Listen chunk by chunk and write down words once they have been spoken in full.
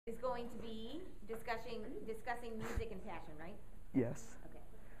is going to be discussing music and passion, right? Yes.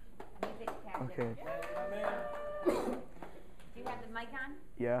 Okay. Music, passion. Okay. Do you have the mic on?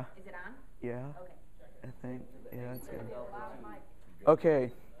 Yeah. Is it on? Yeah. Okay. I think. Yeah, that's good.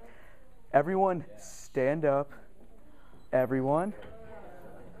 Okay. Everyone, stand up. Everyone.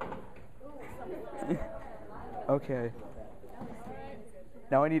 Okay.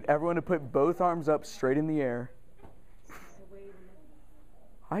 Now I need everyone to put both arms up straight in the air.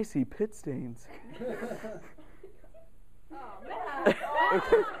 I see pit stains.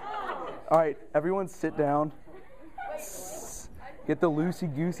 Okay. All right, everyone sit down. Get the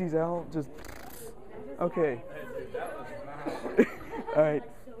loosey-gooseys out. Just okay. All right.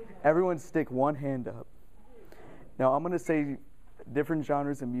 Everyone stick one hand up. Now I'm going to say different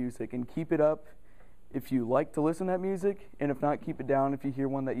genres of music and keep it up if you like to listen to that music, and if not, keep it down. If you hear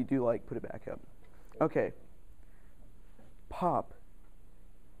one that you do like, put it back up. Okay. Pop.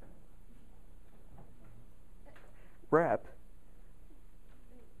 Rap.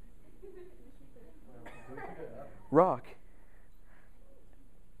 Rock.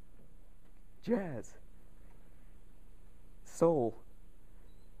 Jazz. Soul.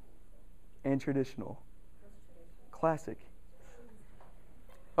 And traditional. Classic.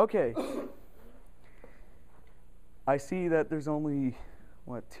 Okay. I see that there's only,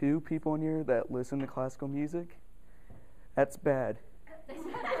 2 people in here that listen to classical music? That's bad.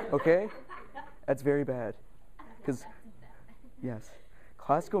 Okay? That's very bad. Because, yes,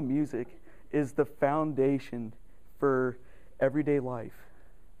 classical music is the foundation for everyday life.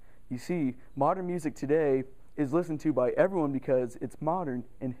 You see, modern music today is listened to by everyone because it's modern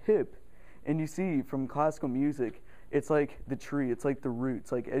and hip. And you see, from classical music, it's like the tree, it's like the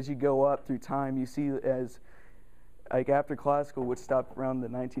roots. Like, as you go up through time, you see as, like, after classical, which stopped around the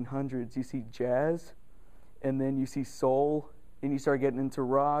 1900s, you see jazz, and then you see soul, and you start getting into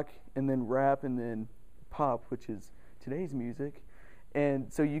rock, and then rap, and then pop, which is today's music.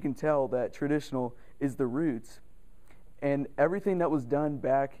 And so you can tell that traditional is the roots. And everything that was done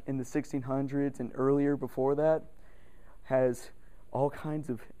back in the 1600s and earlier before that has all kinds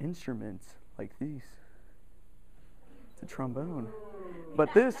of instruments like these. It's a trombone.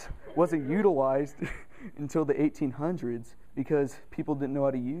 But this wasn't utilized until the 1800s because people didn't know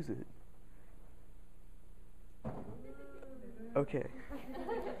how to use it. Okay.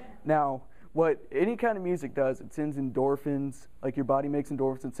 Now, what any kind of music does, it sends endorphins, like your body makes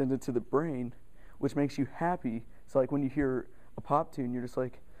endorphins and sends it to the brain, which makes you happy. So like when you hear a pop tune, you're just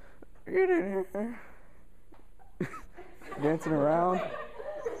like, dancing around.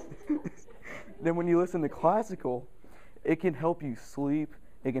 Then when you listen to classical, it can help you sleep,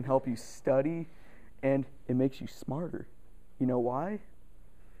 it can help you study, and it makes you smarter. You know why?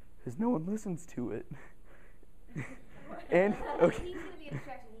 Because no one listens to it. And okay. He's going to be a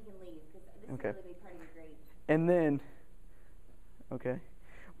distraction. He can leave because this is going to be part of your grade. And then, okay.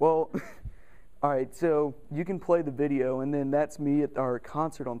 Well, all right, so you can play the video, and then that's me at our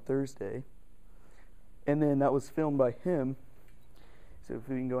concert on Thursday. And then that was filmed by him. So if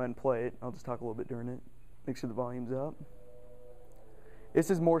we can go ahead and play it, I'll just talk a little bit during it. Make sure the volume's up.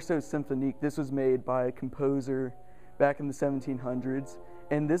 This is more so symphonique. This was made by a composer back in the 1700s.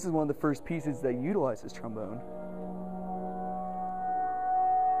 And this is one of the first pieces that utilizes trombone.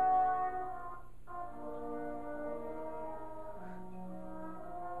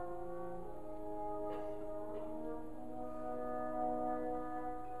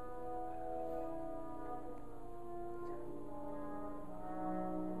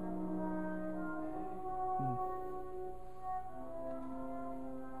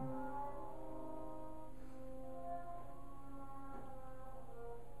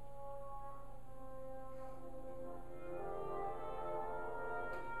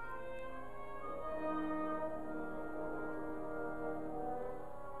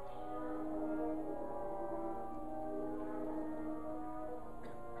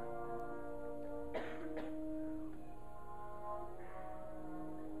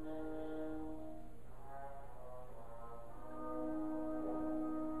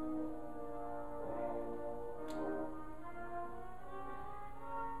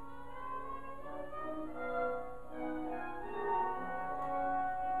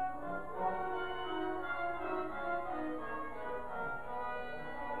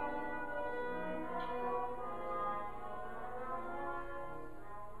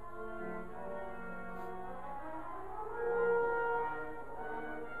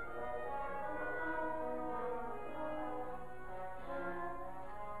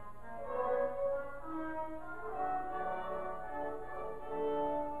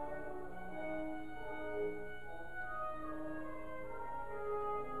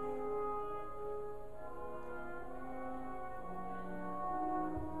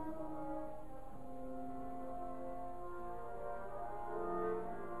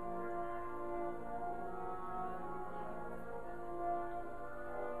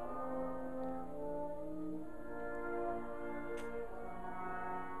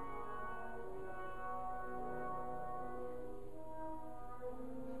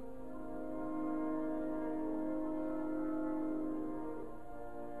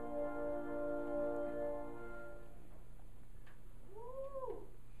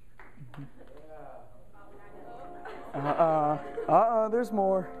 There's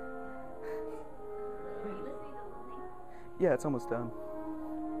more. Yeah, it's almost done.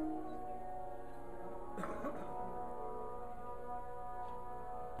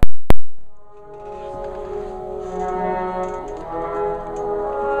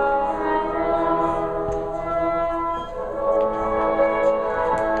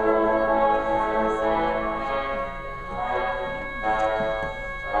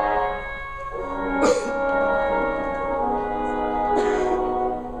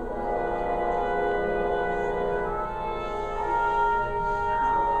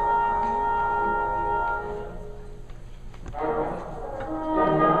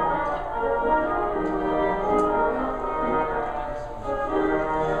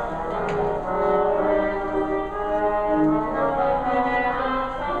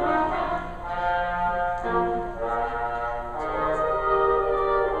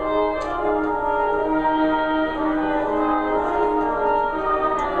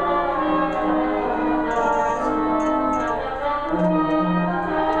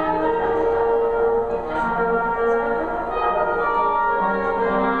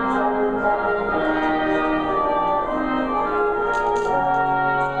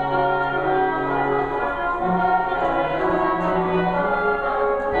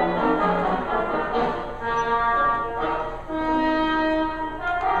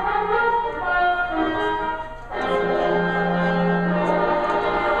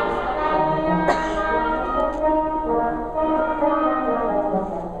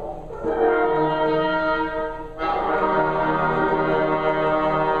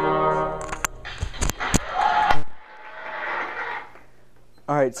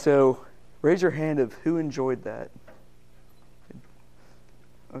 All right, so raise your hand of who enjoyed that.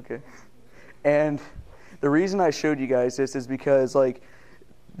 Okay. And the reason I showed you guys this is because, like,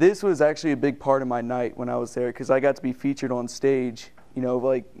 this was actually a big part of my night when I was there, because I got to be featured on stage, you know,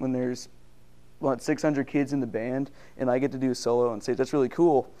 like when there's 600 kids in the band and I get to do a solo on stage. That's really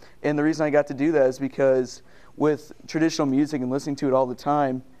cool. And the reason I got to do that is because with traditional music and listening to it all the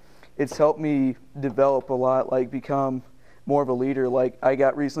time, it's helped me develop a lot, like become more of a leader. Like, I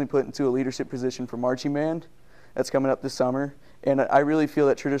got recently put into a leadership position for marching band that's coming up this summer. And I really feel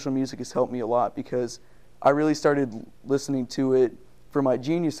that traditional music has helped me a lot, because I really started listening to it for my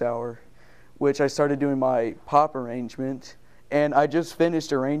Genius Hour, which I started doing my pop arrangement. And I just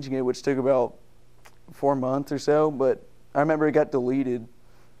finished arranging it, which took about 4 months or so. But I remember it got deleted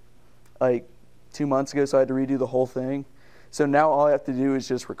like 2 months ago, so I had to redo the whole thing. So now all I have to do is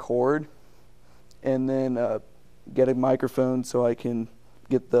just record and then get a microphone so I can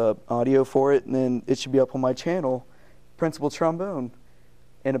get the audio for it. And then it should be up on my channel, Principal Trombone,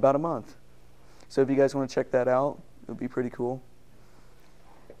 in about a month. So if you guys want to check that out, it would be pretty cool.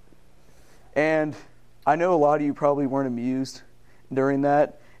 And I know a lot of you probably weren't amused during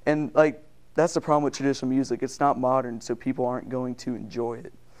that. And like, that's the problem with traditional music. It's not modern, so people aren't going to enjoy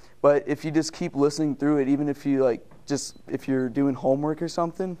it. But if you just keep listening through it, even if you if you're doing homework or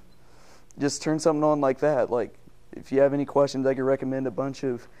something, just turn something on like that. Like, if you have any questions, I could recommend a bunch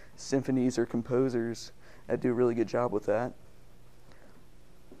of symphonies or composers that do a really good job with that.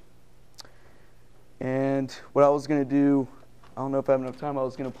 And what I was going to do, I don't know if I have enough time, I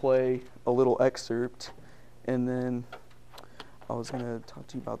was going to play a little excerpt, and then I was going to talk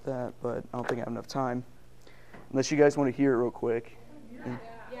to you about that, but I don't think I have enough time. Unless you guys want to hear it real quick. Yeah.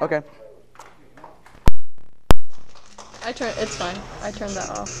 Okay. It's fine. I turned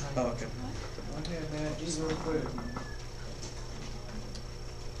that off. Oh, okay.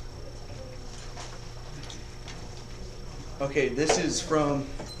 Okay, this is from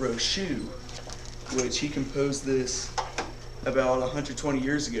Rochu, which he composed this about 120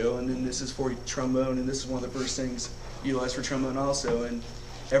 years ago, and then this is for trombone, and this is one of the first things utilized for trombone also, and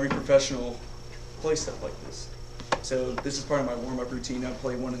every professional plays stuff like this. So this is part of my warm-up routine. I'll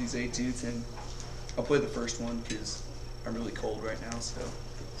play one of these etudes, and I'll play the first one because I'm really cold right now, so.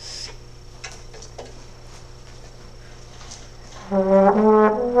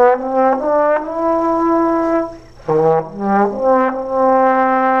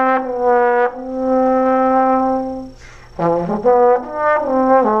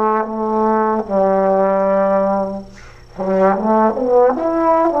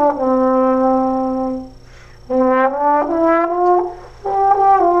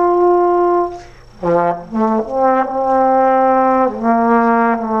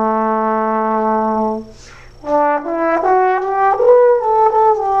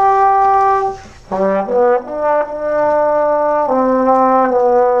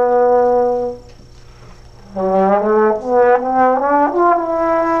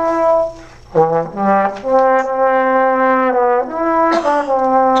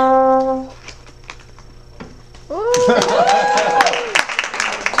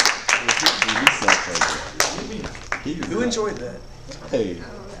 enjoyed that. Hey,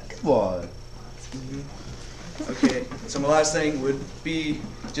 come on. Okay, so my last thing would be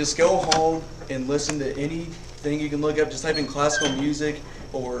just go home and listen to anything you can look up. Just type in classical music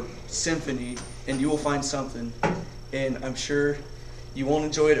or symphony, and you will find something. And I'm sure you won't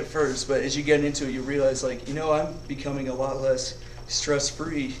enjoy it at first, but as you get into it, you realize, like, you know, I'm becoming a lot less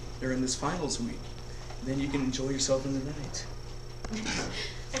stress-free during this finals week. And then you can enjoy yourself in the night.